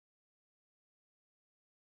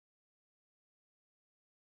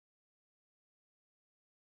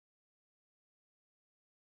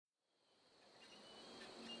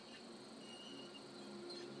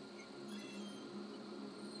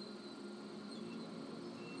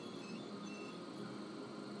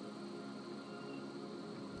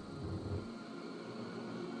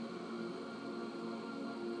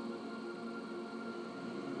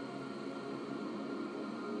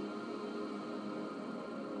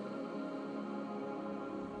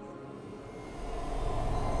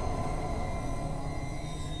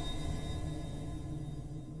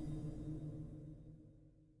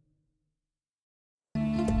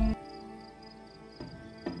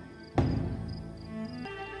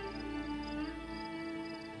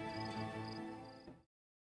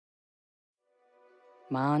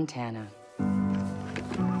Montana.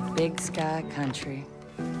 Big sky country.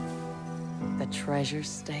 The treasure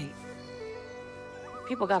state.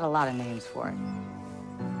 People got a lot of names for it.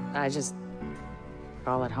 I just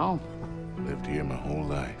call it home. Lived here my whole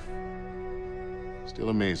life. Still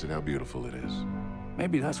amazed at how beautiful it is.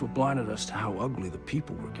 Maybe that's what blinded us to how ugly the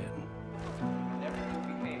people were getting.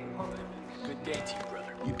 Good day to you,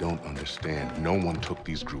 brother. You don't understand. No one took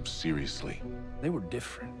these groups seriously. They were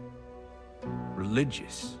different.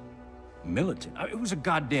 Religious. Militant. It was a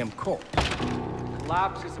goddamn cult.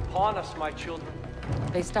 Collapse is upon us, my children.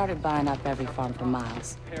 They started buying up every farm for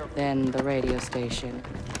miles. Then the radio station.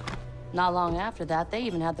 Not long after that, they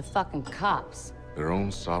even had the fucking cops. Their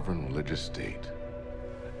own sovereign religious state.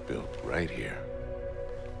 Built right here.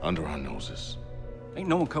 Under our noses. Ain't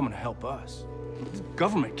no one coming to help us. The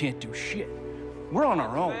government can't do shit. We're on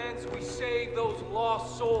our own. Plans we save those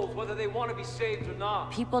lost souls, whether they want to be saved or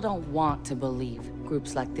not. People don't want to believe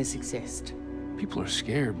groups like this exist. People are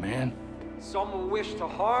scared, man. Some will wish to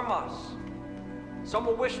harm us. Some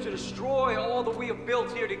will wish to destroy all that we have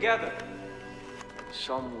built here together.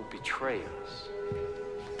 Some will betray us.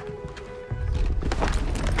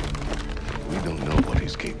 We don't know what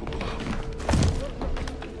he's capable of.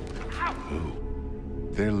 Who?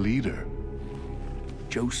 Their leader.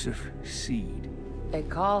 Joseph Seed. They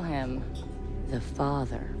call him the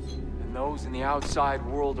Father. And those in the outside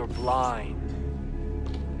world are blind.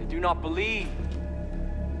 They do not believe.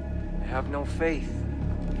 They have no faith.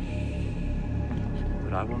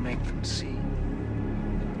 But I will make them see.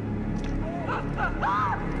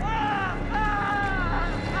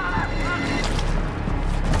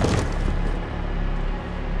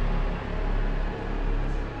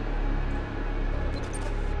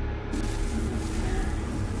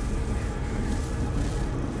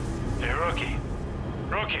 Hey, Rookie.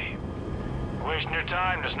 Rookie. You're wasting your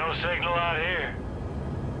time. There's no signal out here.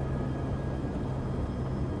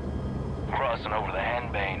 Crossing over the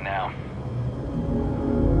Henbane now.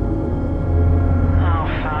 Oh,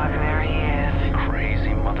 fuck, there he is.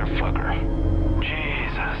 Crazy motherfucker.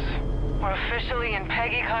 Jesus. We're officially in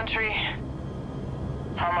Peggy country.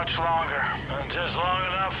 How much longer? Just long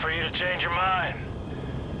enough for you to change your mind.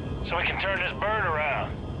 So we can turn this bird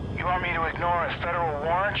around. You want me to ignore a federal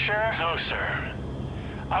warrant, Sheriff? No, sir.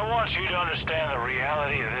 I want you to understand the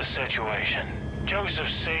reality of this situation. Joseph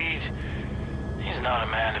Seed, he's not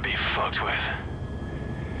a man to be fucked with.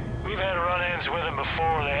 We've had run-ins with him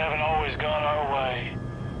before. They haven't always gone our way.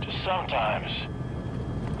 Just sometimes.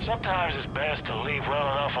 Sometimes it's best to leave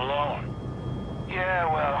well enough alone. Yeah,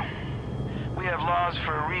 well, we have laws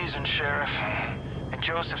for a reason, Sheriff. And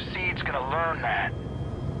Joseph Seed's gonna learn that.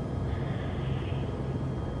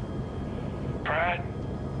 Pratt,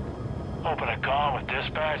 open a comm with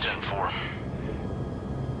dispatch and for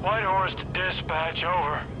White Horse to dispatch,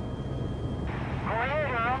 over. Go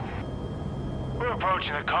ahead, Earl. We're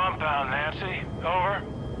approaching the compound, Nancy. Over.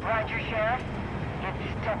 Roger, Sheriff. You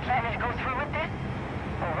still planning to go through with this?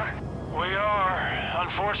 Over. We are.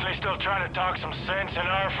 Unfortunately, still trying to talk some sense in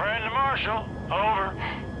our friend, the Marshal. Over.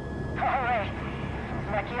 All right.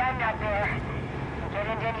 Lucky I'm not there. If you get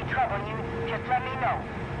into any trouble, you just let me know.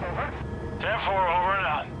 Over. 10-4, over and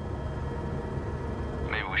out.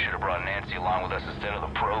 Maybe we should have brought Nancy along with us instead of the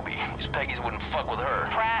Proby. These Peggies wouldn't fuck with her.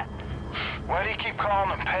 Pratt. Why do you keep calling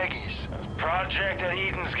them Peggies? Project at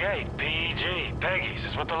Eden's Gate, PEG. Peggies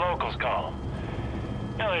is what the locals call them.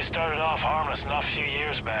 You know, they started off harmless enough a few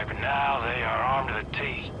years back, but now they are armed to the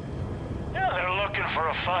teeth. Yeah, they're looking for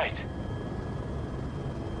a fight.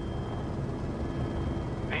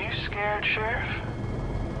 Are you scared, Sheriff?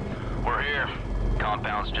 We're here.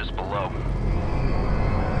 Compound's just below.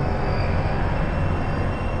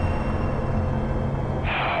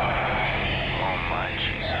 Oh my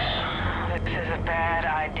Jesus. This is a bad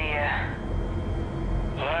idea.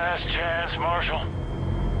 Last chance, Marshal.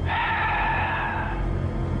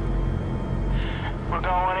 We're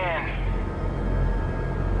going in.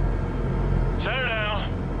 Set her down.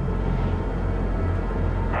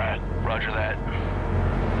 Right, roger that.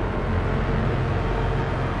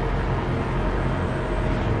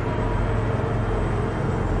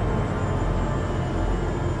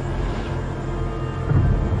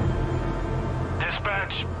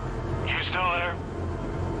 Dispatch, you still there?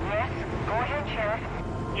 Yes? Go ahead, Sheriff.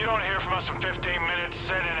 You don't hear from us in 15 minutes.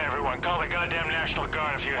 Send in everyone. Call the goddamn National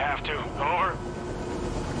Guard if you have to. Over.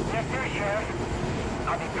 Yes, sir, Sheriff.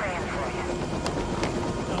 I'll be praying for you.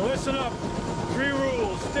 Now listen up. 3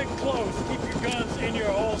 rules. Stick close. Keep your guns in your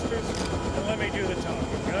holsters. And let me do the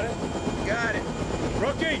talking. Got it? Got it.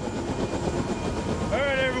 Rookie! All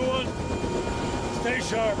right, everyone. Stay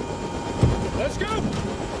sharp. Let's go!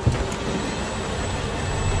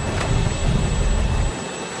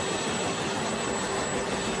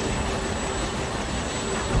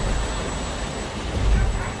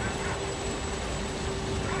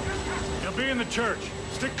 be in the church.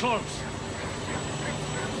 Stick close.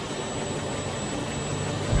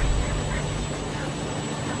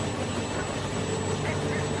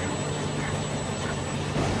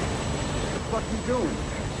 What the fuck you doing?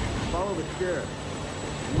 Follow the sheriff.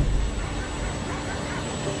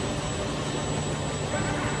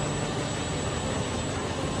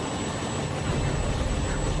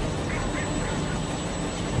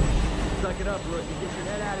 Suck it up, rookie. Get your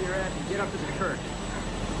head out of your ass and get up to the church.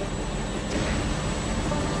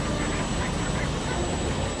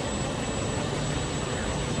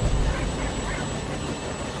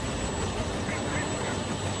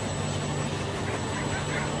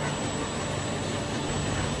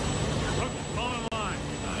 Look, fall in line.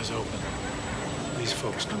 Eyes open. These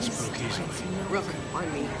folks don't spook easily. Rook,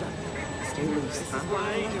 on me. Stay loose.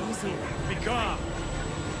 Be calm.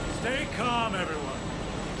 Stay calm, everyone.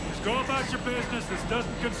 Just go about your business. This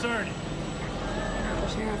doesn't concern you.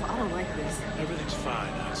 Sheriff, I don't like this. Everything's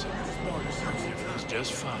fine, Hudson. Everything's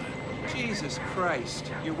just fine. Jesus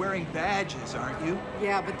Christ. You're wearing badges, aren't you?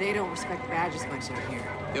 Yeah, but they don't respect badges much out here.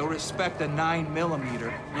 They'll respect a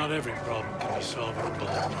 9mm. Not every problem can be solved with a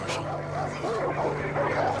bullet, Marshal.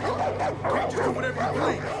 Just do whatever you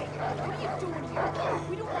please. What are you doing here?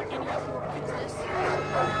 We don't want any of your business.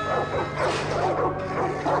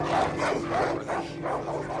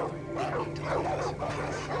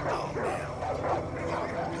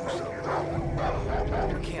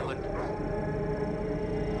 We can't let...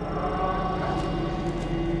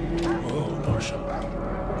 Whoa, Marshal.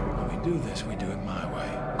 When we do this, we do it my way.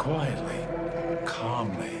 Quietly.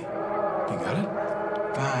 Calmly. You got it?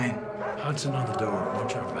 Fine. Hudson on the door.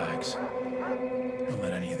 Watch our backs. Don't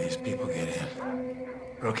let any of these people get in.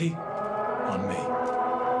 Rookie, on me.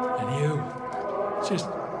 And you, just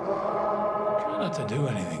try not to do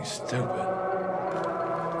anything stupid.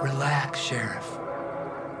 Relax, Sheriff.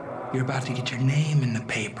 You're about to get your name in the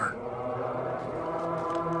paper.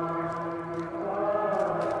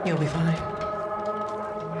 You'll be fine.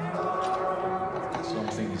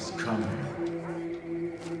 Something is coming.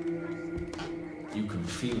 You can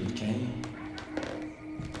feel it, can you?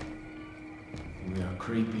 We are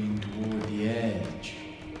creeping toward the edge.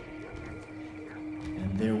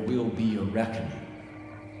 And there will be a reckoning.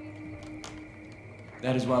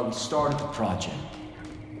 That is why we started the project.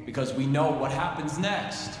 Because we know what happens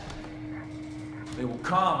next. They will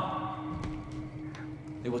come.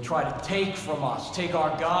 They will try to take from us. Take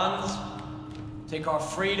our guns. Take our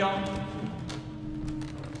freedom.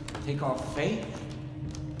 Take our faith.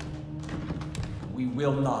 We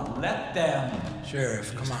will not let them.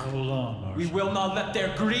 Sheriff, come on. Hold on, Marshal. We will not let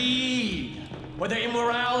their greed, or their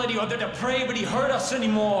immorality, or their depravity hurt us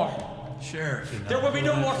anymore. Sheriff, there will be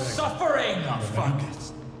no more suffering. Oh, fuck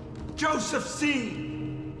it. Joseph C.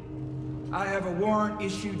 I have a warrant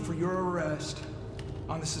issued for your arrest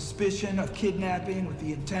on the suspicion of kidnapping with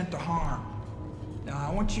the intent to harm. Now,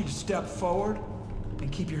 I want you to step forward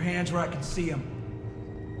and keep your hands where I can see them.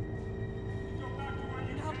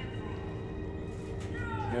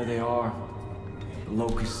 There they are. The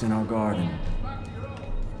locusts in our garden.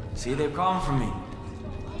 See, they've come for me.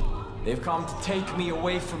 They've come to take me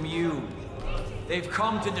away from you. They've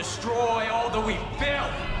come to destroy all that we've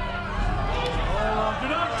built. Hold on. Do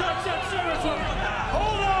not touch that service weapon.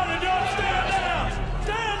 Hold on and don't stand down.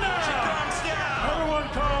 Stand down. Everyone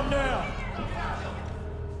calm down.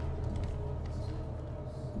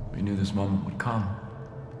 We knew this moment would come.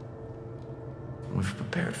 We've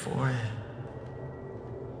prepared for it.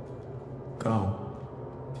 Go.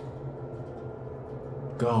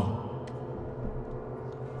 Go.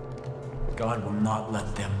 God will not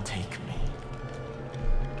let them take me.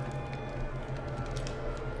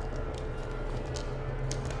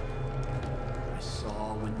 I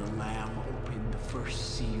saw when the Lamb opened the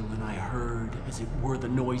first seal, and I heard, as it were the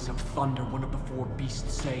noise of thunder, one of the four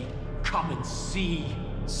beasts say, "Come and see."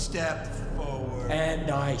 Step forward. And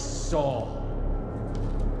I saw.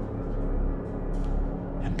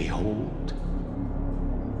 And behold,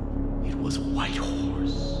 it was a white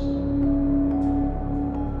horse.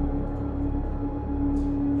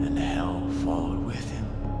 And hell followed with him.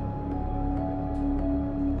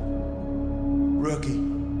 Rookie,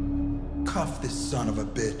 cuff this son of a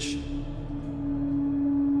bitch.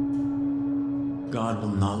 God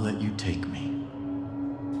will not let you take me.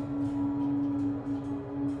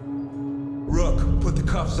 Rook, put the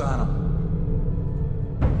cuffs on him.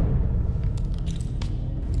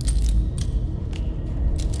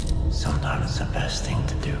 Sometimes the best thing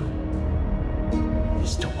to do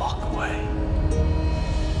is to walk away.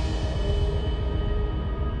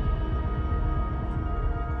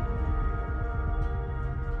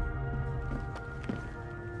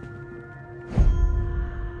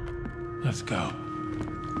 Let's go.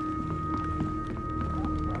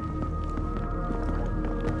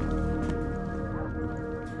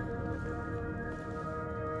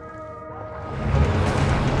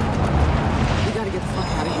 We gotta get the fuck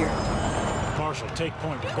out of here. Marshall, take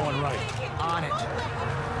point. We're going right. On it.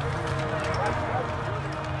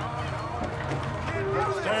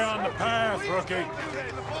 Stay on the path, rookie.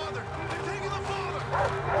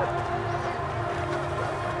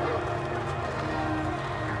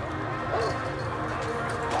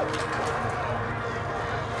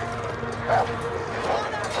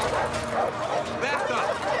 Back up!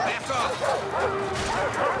 Back up!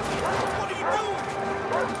 What are you doing?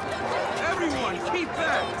 Everyone, keep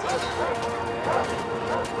back!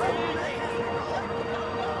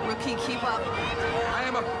 Rookie, keep up. I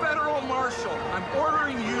am a federal marshal. I'm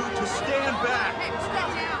ordering you to stand back. Hey, step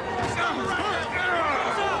down.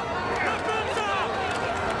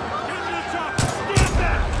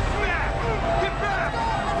 Get back!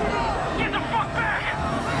 Get the fuck back!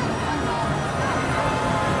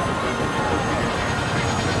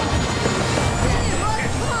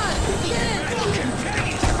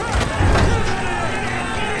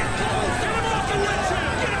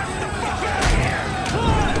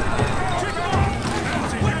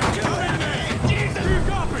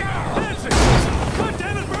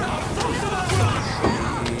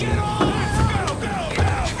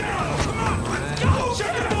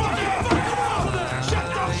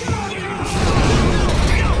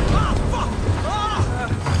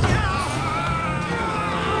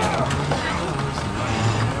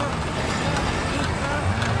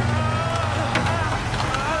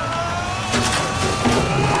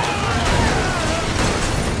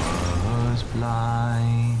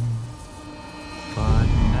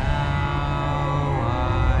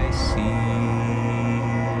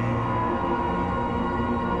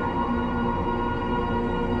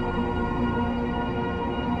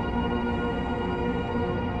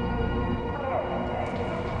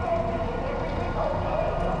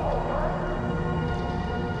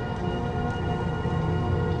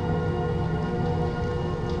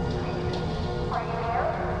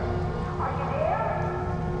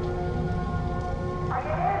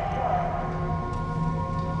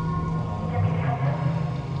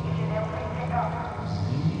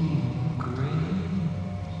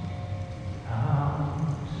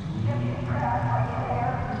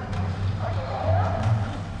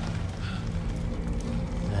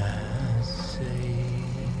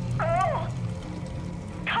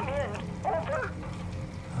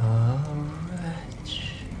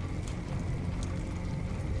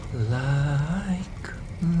 Like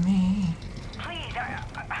me. Please,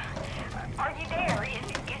 are you there?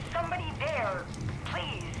 Is somebody there?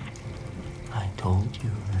 Please. I told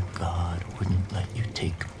you that God wouldn't let you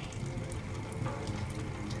take me.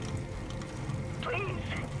 Please.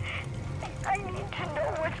 I need to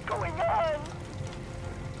know what's going on.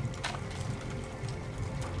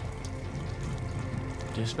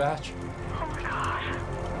 Dispatch? Oh my God.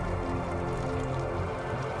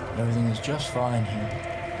 Everything is just fine here.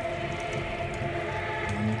 You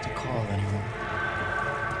don't need to call anyone.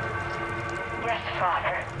 Yes,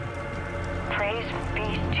 Father. Praise be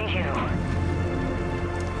to you.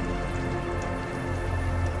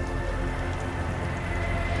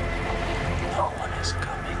 No one is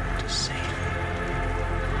coming to save you.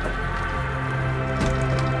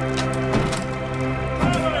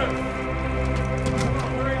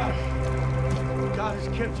 God has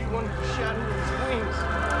kept you under the shadow of his wings.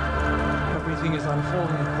 Everything is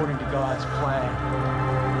unfolding according to God's plan.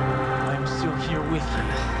 I am still here with you.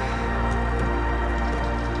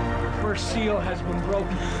 The first seal has been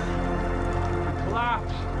broken. The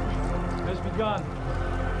collapse has begun.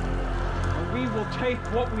 And we will take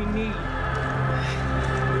what we need.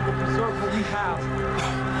 We will preserve what we have.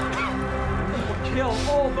 We will kill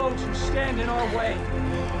all those who stand in our way.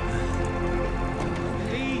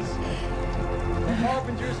 These, the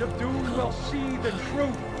harbingers of doom, will see the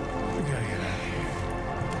truth. We gotta get out of here.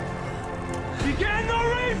 Begin the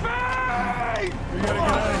reaping! We gotta get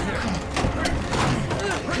out of here.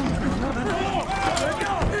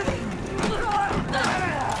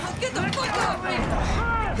 Get the fuck out of me!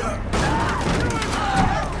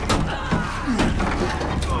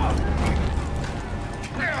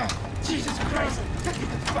 Jesus Christ! Get the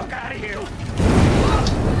fuck out of here!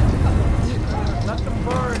 Let them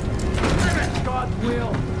burn. It's God's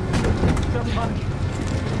will. Their punishment.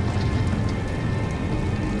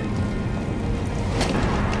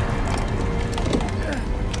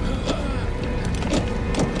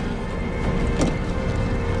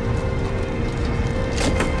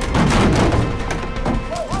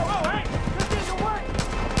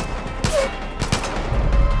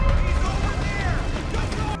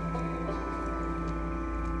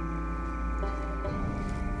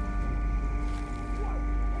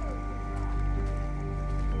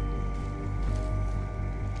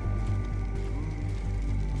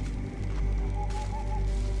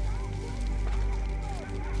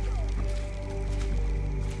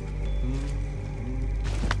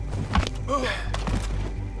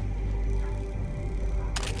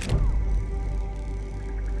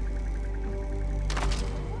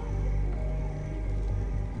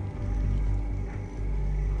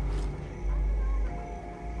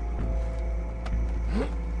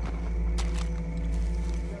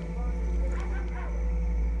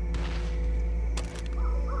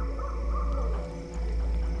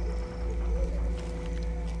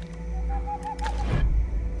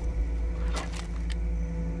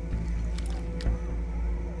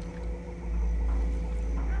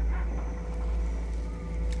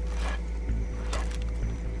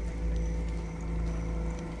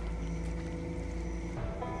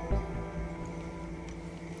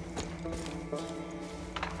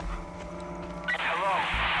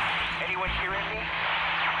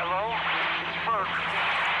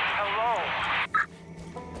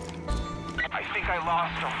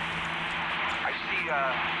 lost him. I see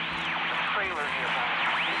a trailer nearby,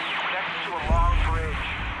 next to a long bridge.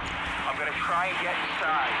 I'm gonna try and get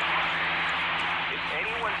inside. If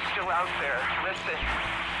anyone's still out there, listen.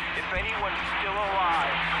 If anyone's still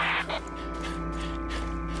alive...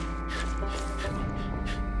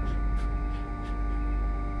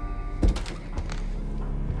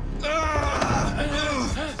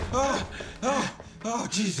 Oh,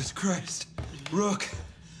 Jesus Christ. Rook,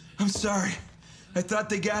 I'm sorry. I thought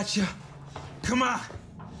they got you. Come on.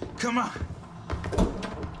 Come on.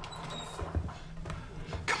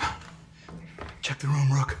 Come on. Check the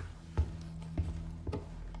room, Rook.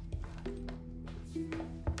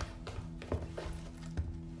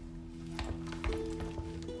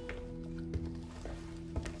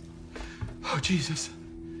 Oh, Jesus.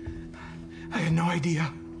 I had no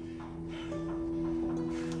idea.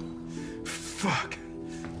 Fuck.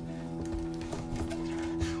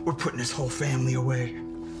 We're putting his whole family away.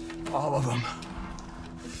 All of them.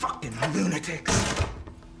 Fucking lunatics.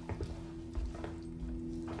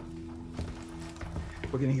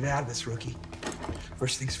 We're gonna get out of this, Rookie.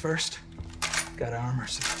 First things first, gotta arm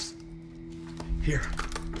ourselves. Here.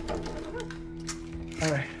 All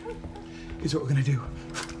right, here's what we're gonna do.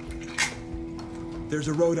 There's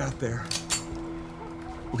a road out there.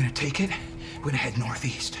 We're gonna take it, we're gonna head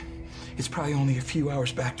northeast. It's probably only a few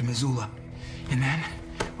hours back to Missoula. And then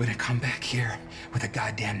we're gonna come back here with a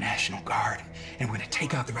goddamn National Guard, and we're gonna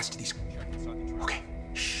take out the rest of these. Okay,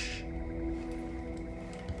 shh.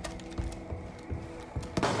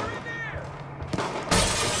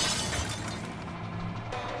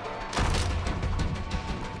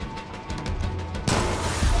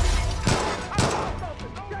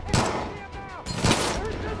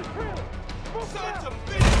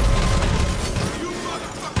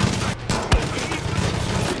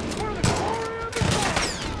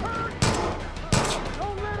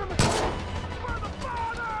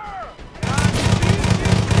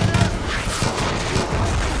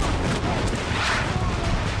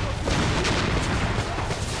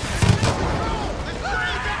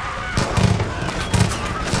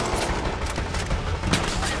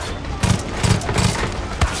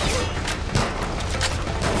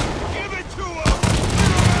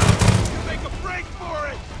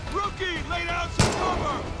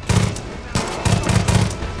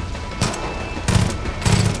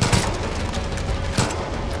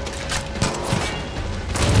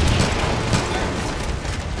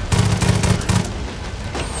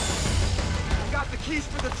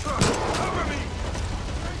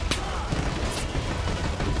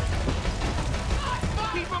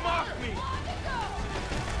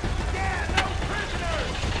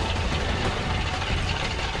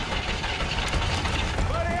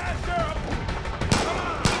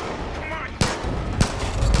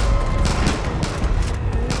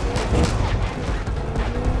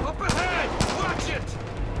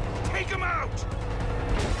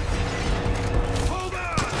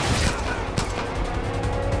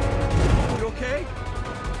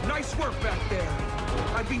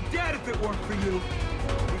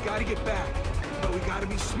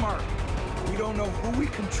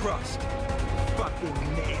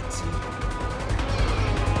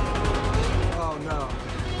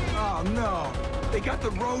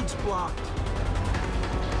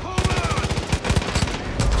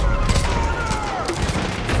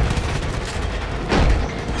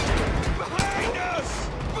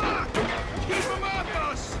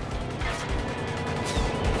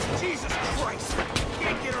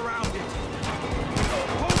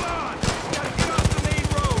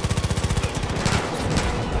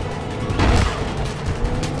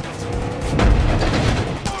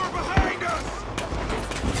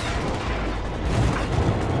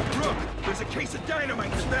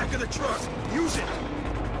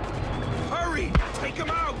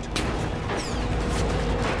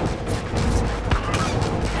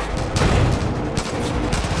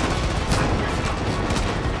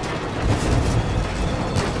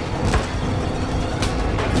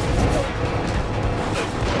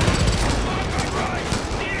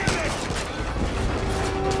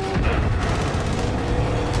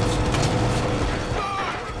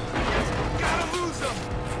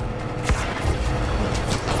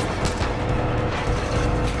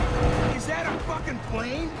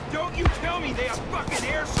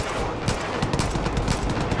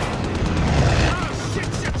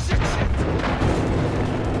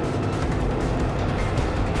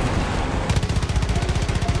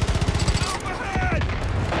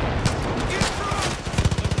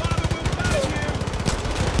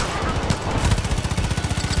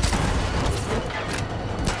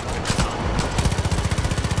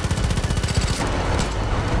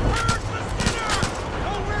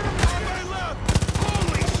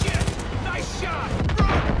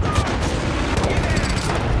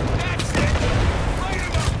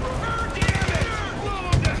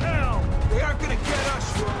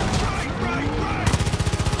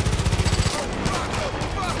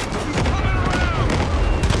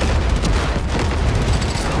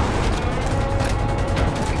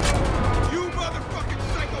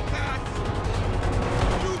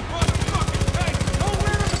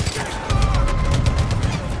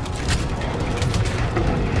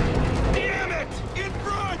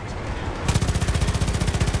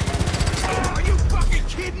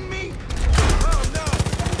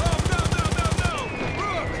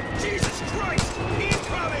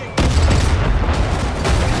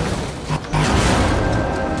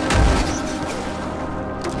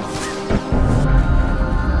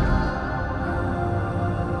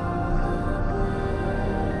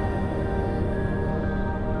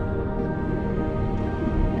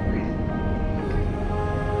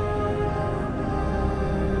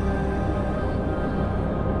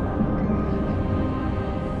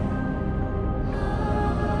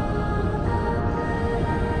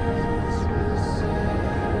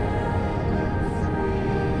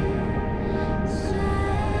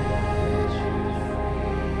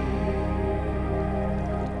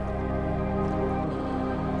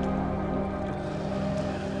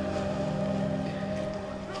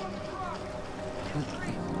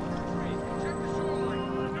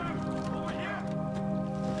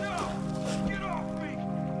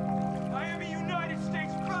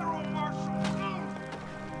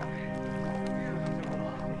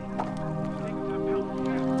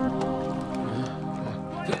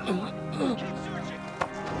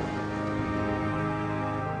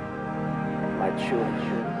 my children,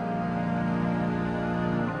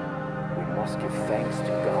 we must give thanks to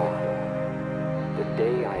God. The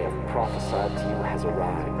day I have prophesied to you has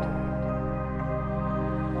arrived.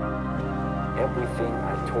 Everything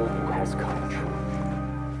I told you has come true.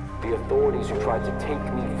 The authorities who tried to take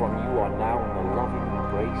me from you are now in the loving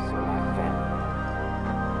embrace of my family.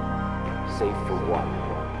 Save for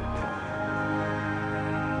one.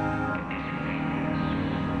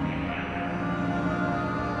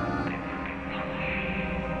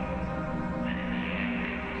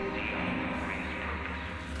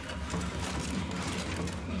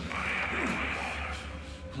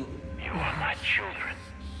 You are my children.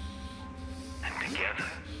 And together,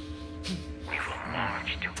 we will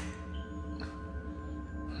march to...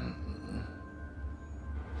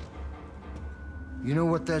 You know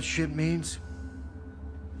what that shit means?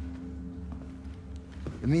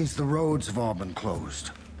 It means the roads have all been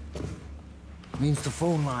closed. It means the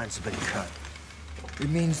phone lines have been cut. It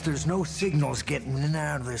means there's no signals getting in and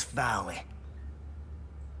out of this valley.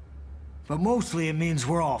 But mostly it means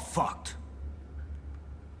we're all fucked.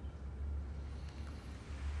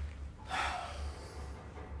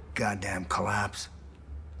 Goddamn collapse.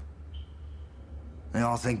 They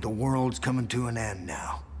all think the world's coming to an end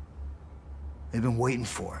now. They've been waiting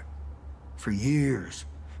for it. For years.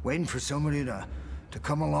 Waiting for somebody to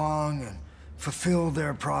come along and fulfill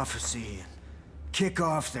their prophecy and kick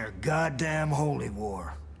off their goddamn holy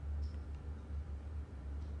war.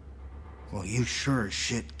 Well, you sure as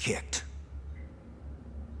shit kicked.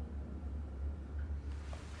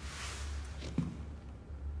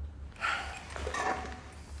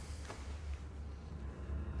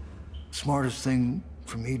 Smartest thing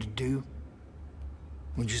for me to do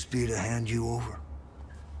would just be to hand you over.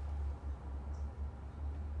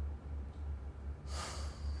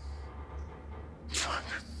 Fuck.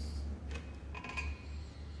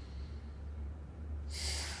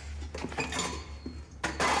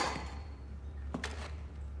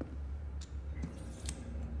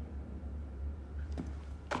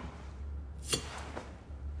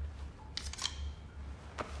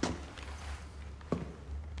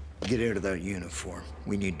 Get out of that uniform.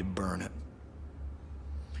 We need to burn it.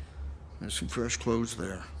 There's some fresh clothes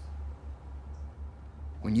there.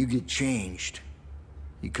 When you get changed,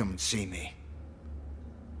 you come and see me.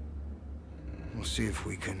 We'll see if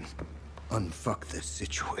we can unfuck this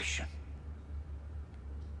situation.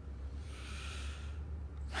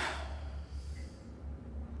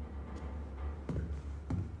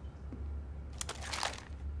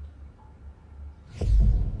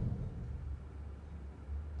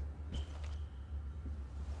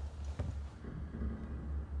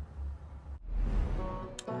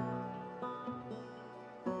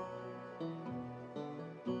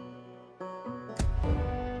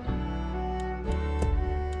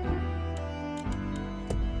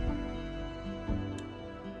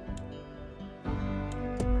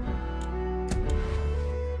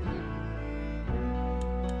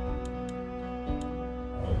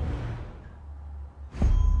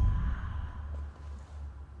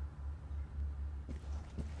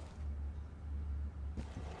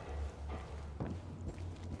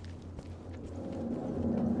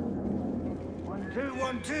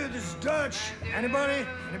 One, two, this is Dutch. Anybody?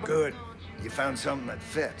 Good. You found something that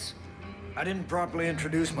fits. I didn't properly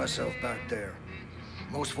introduce myself back there.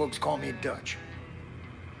 Most folks call me Dutch.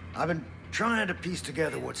 I've been trying to piece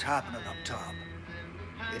together what's happening up top.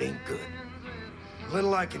 It ain't good.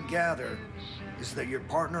 Little I can gather is that your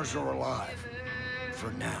partners are alive.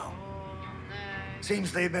 For now.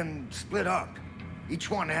 Seems they've been split up.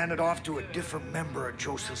 Each one handed off to a different member of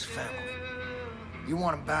Joseph's family. You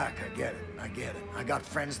want him back, I get it, I get it. I got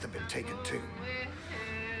friends that've been taken too.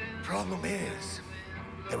 Problem is,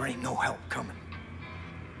 there ain't no help coming.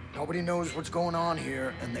 Nobody knows what's going on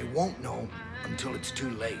here, and they won't know until it's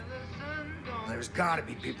too late. There's gotta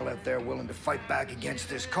be people out there willing to fight back against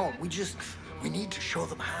this cult. We need to show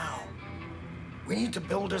them how. We need to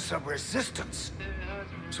build us a resistance.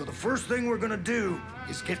 So the first thing we're gonna do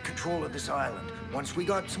is get control of this island. Once we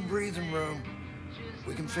got some breathing room,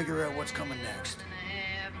 we can figure out what's coming next.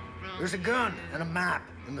 There's a gun and a map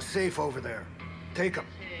in the safe over there. Take them.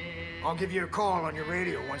 I'll give you a call on your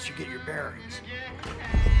radio once you get your bearings.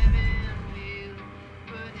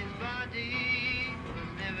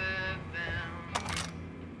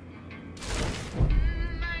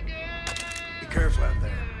 Be careful out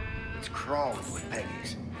there. It's crawling with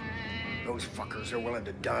Peggies. Those fuckers are willing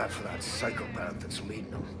to die for that psychopath that's leading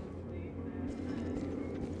them.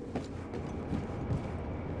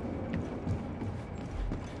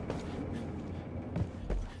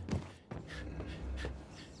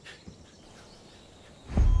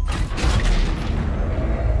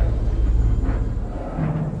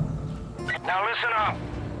 Listen up.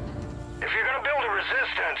 If you're gonna build a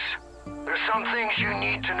resistance, there's some things you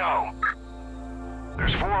need to know.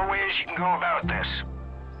 There's 4 ways you can go about this.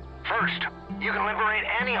 First, you can liberate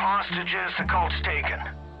any hostages the cult's taken.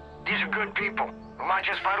 These are good people who might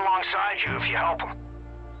just fight alongside you if you help them.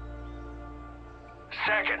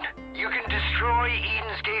 Second, you can destroy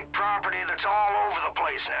Eden's Gate property that's all over the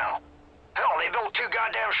place now. Hell, they built 2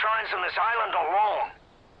 goddamn shrines on this island alone.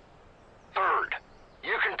 Third,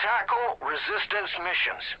 you can tackle resistance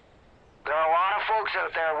missions. There are a lot of folks out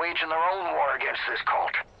there waging their own war against this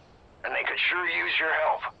cult, and they could sure use your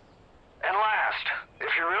help. And last, if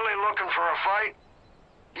you're really looking for a fight,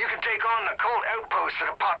 you can take on the cult outposts that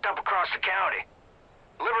have popped up across the county.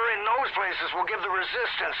 Liberating those places will give the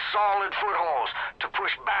resistance solid footholds to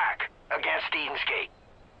push back against Eden's Gate.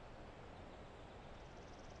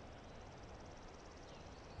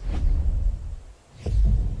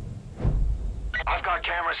 I've got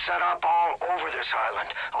cameras set up all over this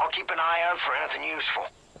island. I'll keep an eye out for anything useful.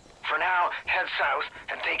 For now, head south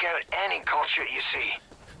and take out any cult shit you see.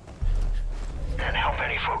 And help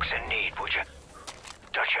any folks in need, would you?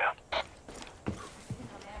 Dutch out.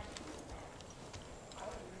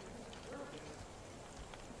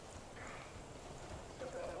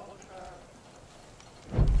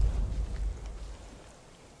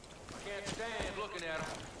 Can't stand looking at them.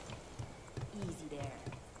 Easy there.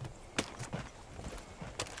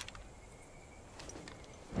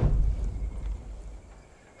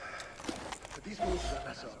 But these moves are a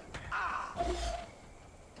mess up.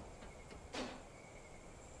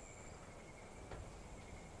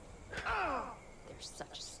 They're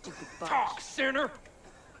such a stupid bunch. Talk, sinner!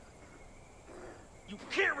 You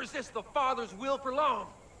can't resist the Father's will for long.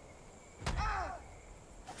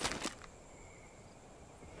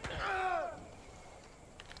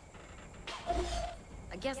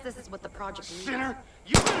 I guess this is what the project needs. Sinner,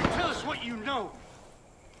 you better tell us what you know.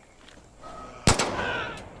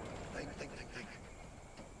 Think.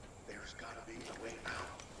 There's gotta be a way out.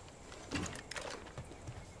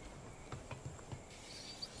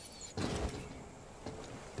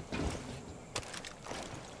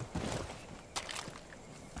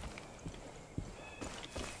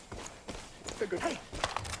 Hey!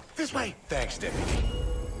 This way! Thanks, Deputy.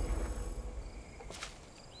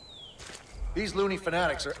 These loony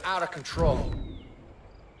fanatics are out of control.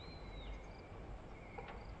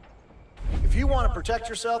 If you want to protect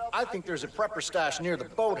yourself, I think there's a prepper stash near the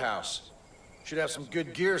boathouse. Should have some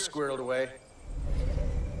good gear squirreled away.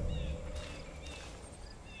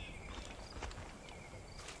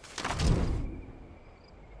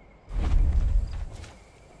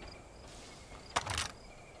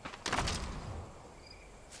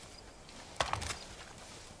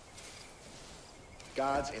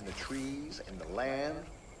 God's in the trees, in the land,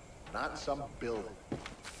 not in some building.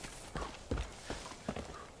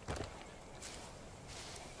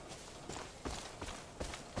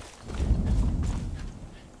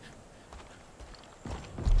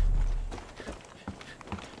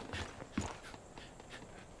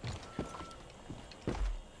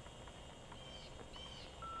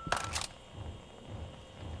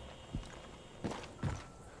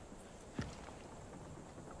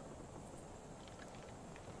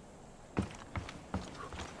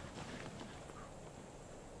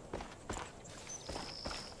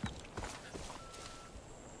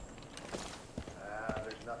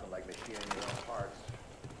 Nothing like machining your own parts.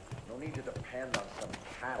 No need to depend on some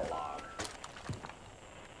catalog.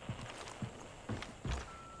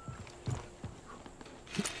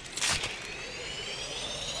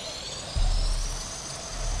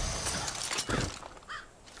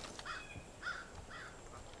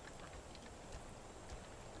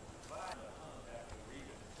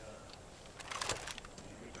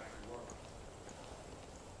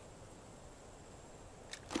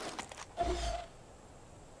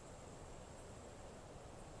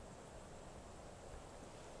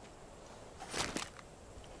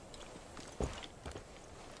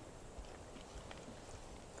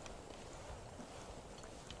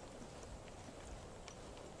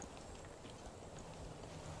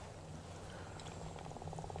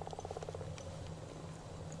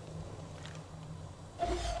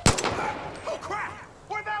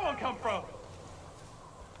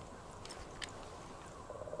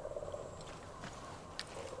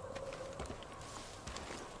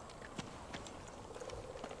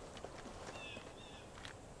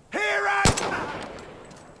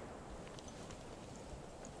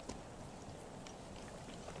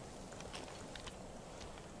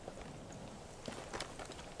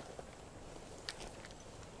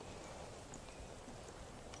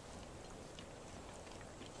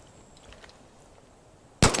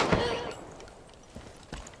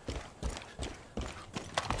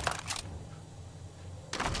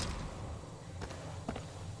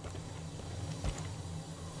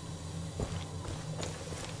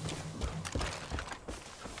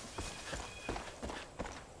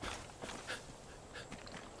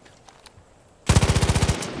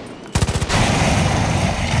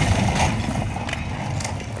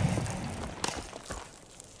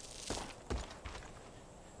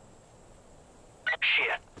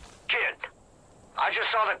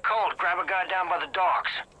 the cult grab a guy down by the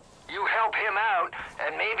docks. You help him out,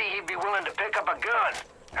 and maybe he'd be willing to pick up a gun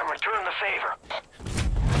and return the favor.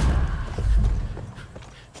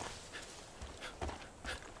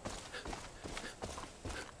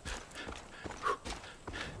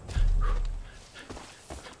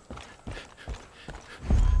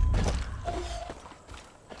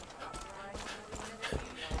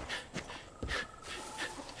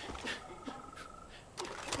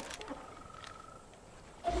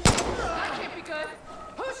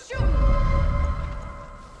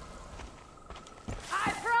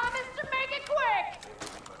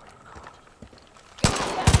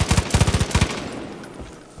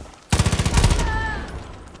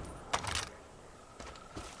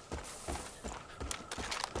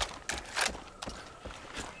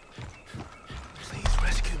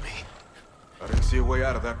 See a way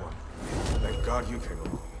out of that one. Thank God you came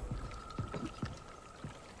along.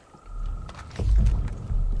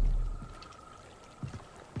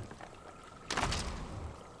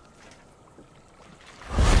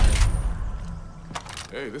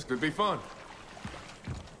 Hey, this could be fun.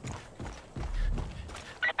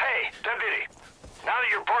 Hey, Deputy. Now that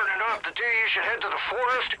you're partnered up, the two of you should head to the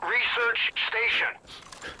Forest Research Station.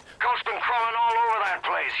 Cult's been crawling all over that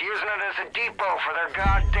place, using it as a depot for their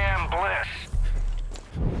goddamn bliss.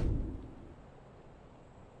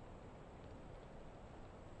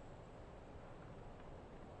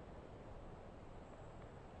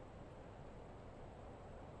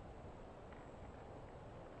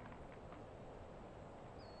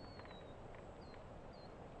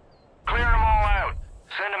 Clear them all out.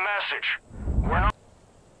 Send a message. We're not...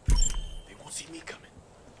 They won't see me coming.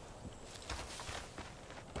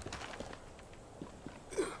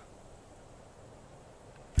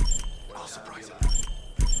 I'll surprise them.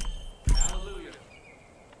 Hallelujah.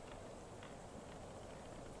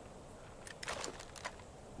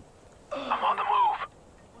 I'm on the move.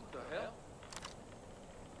 What the hell?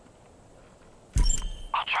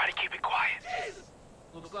 I'll try to keep it quiet.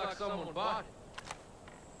 Looks like someone bought it.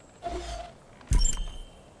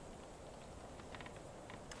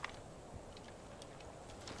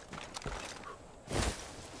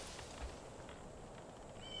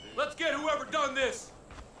 Let's get whoever done this!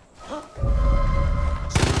 Huh?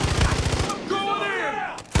 Go in!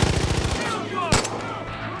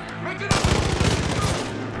 Make it up!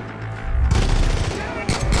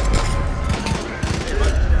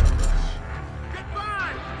 Get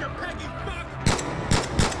by, you peggy fuck!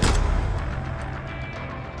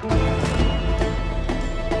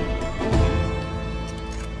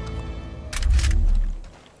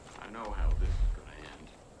 I know how this is gonna end.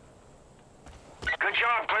 Good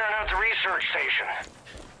job clearing out the research station.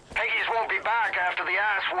 Peggies won't be back after the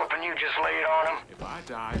ass whooping you just laid on them. If I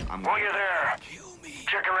die, I'm While you're there, kill me.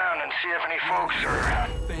 Check around and see if any folks are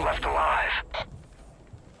left alive.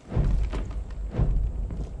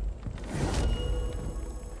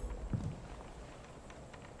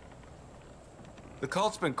 The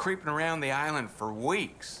cult's been creeping around the island for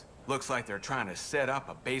weeks. Looks like they're trying to set up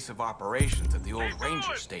a base of operations at the old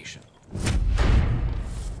ranger station.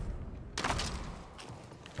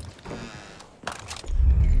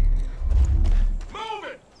 Move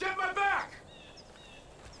it! Get my back!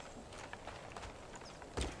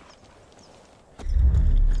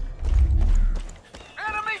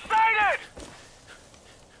 Enemy sighted!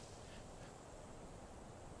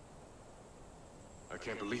 I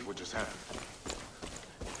can't believe what just happened.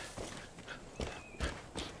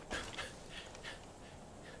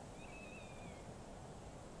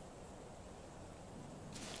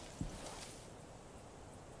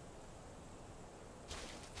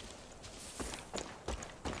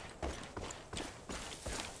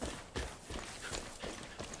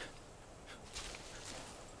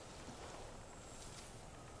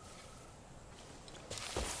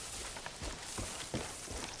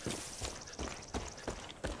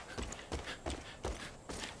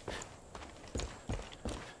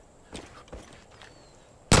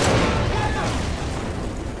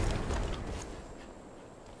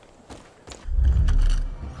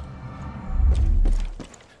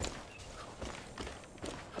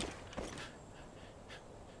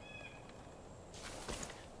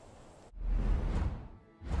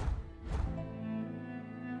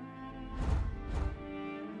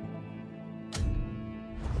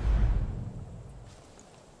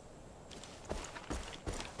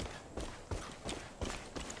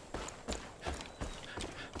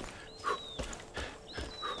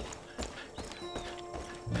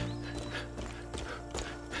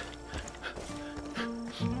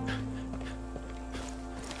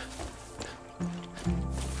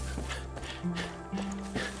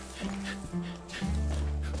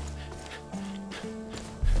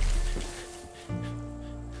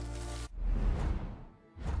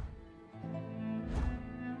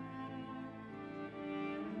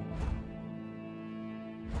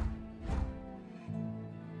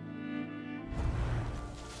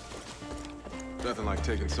 Nothing like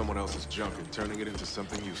taking someone else's junk and turning it into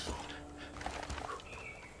something useful.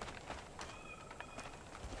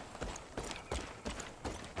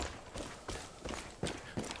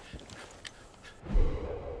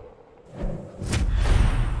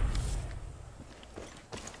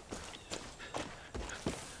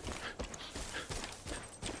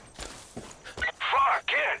 Fuck,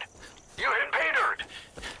 kid! You hit pay dirt!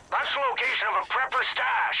 That's the location of a prepper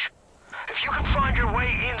stash. If you can find your way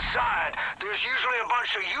inside, there's usually a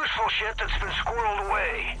bunch of useful shit that's been squirreled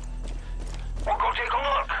away. We'll go take a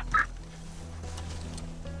look.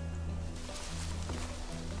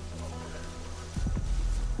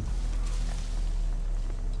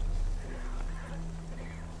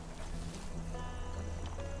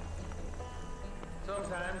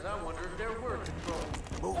 Sometimes I wonder if there were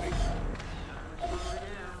controls. Moving.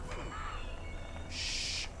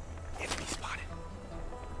 Shh. Enemy spotted.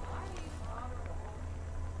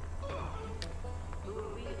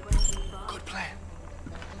 Good plan.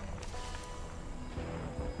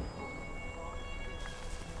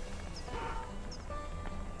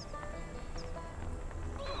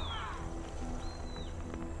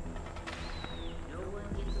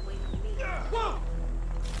 Whoa!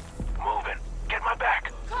 Moving. Get my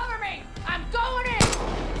back. Cover me! I'm going in!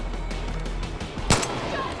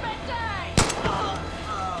 Judgment Day!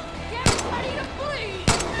 Get ready to bleed!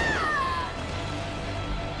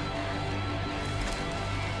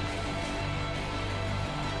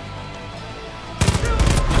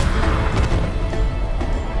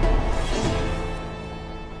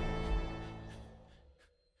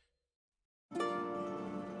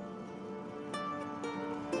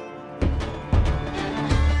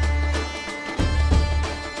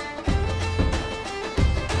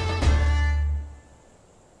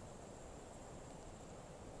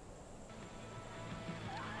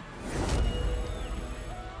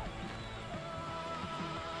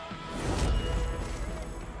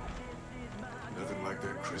 Nothing like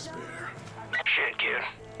that crisp air. Shit, kid.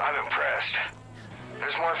 I'm impressed.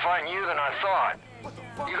 There's more fighting you than I thought.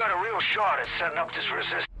 You got a real shot at setting up this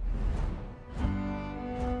resistance.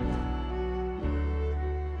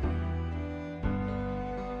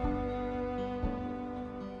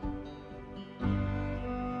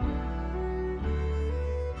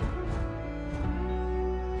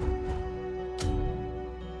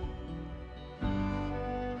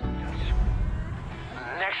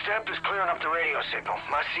 Next step is clearing up the radio signal.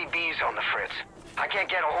 My CB's on the fritz. I can't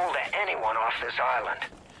get a hold of anyone off this island.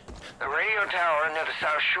 The radio tower near the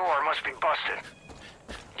South Shore must be busted.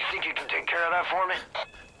 You think you can take care of that for me?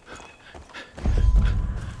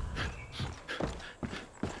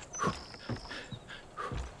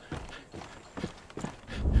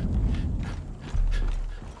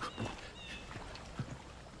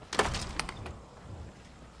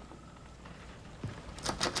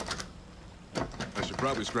 I should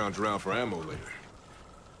probably scrounge around for ammo later.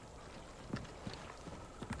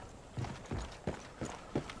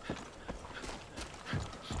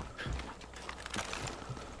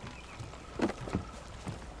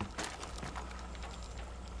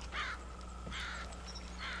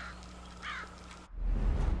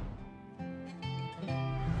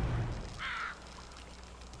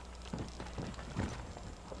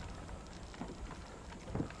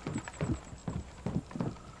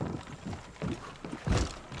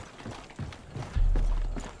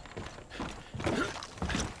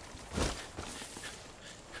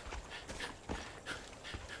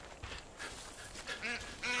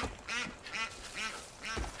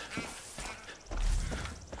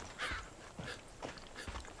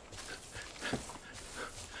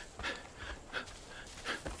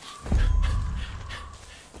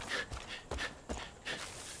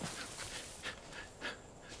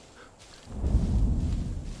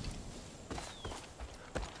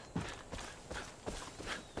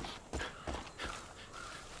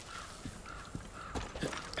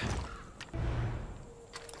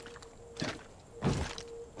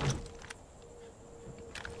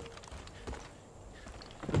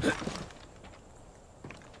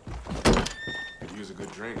 Use a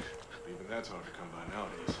good drink. Even that's hard to come by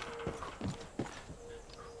nowadays.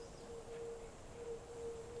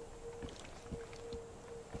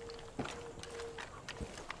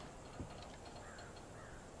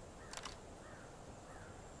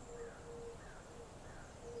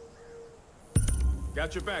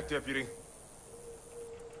 Got your back, deputy.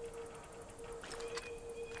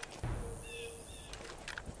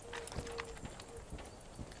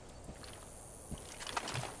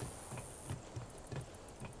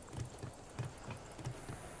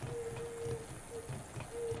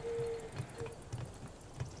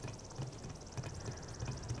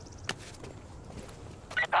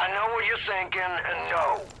 know what you're thinking, and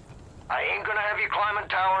no. I ain't gonna have you climbing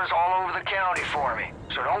towers all over the county for me,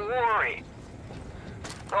 so don't worry.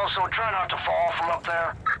 Also, try not to fall from up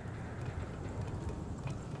there.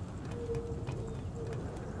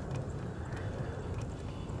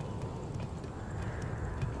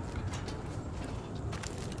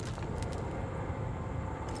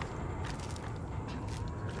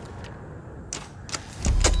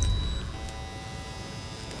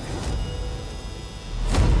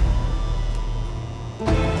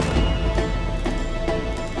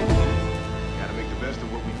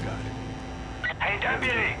 Hey,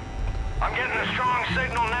 Deputy. I'm getting a strong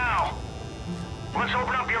signal now. Let's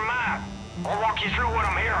open up your map. I'll walk you through what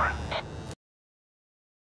I'm hearing.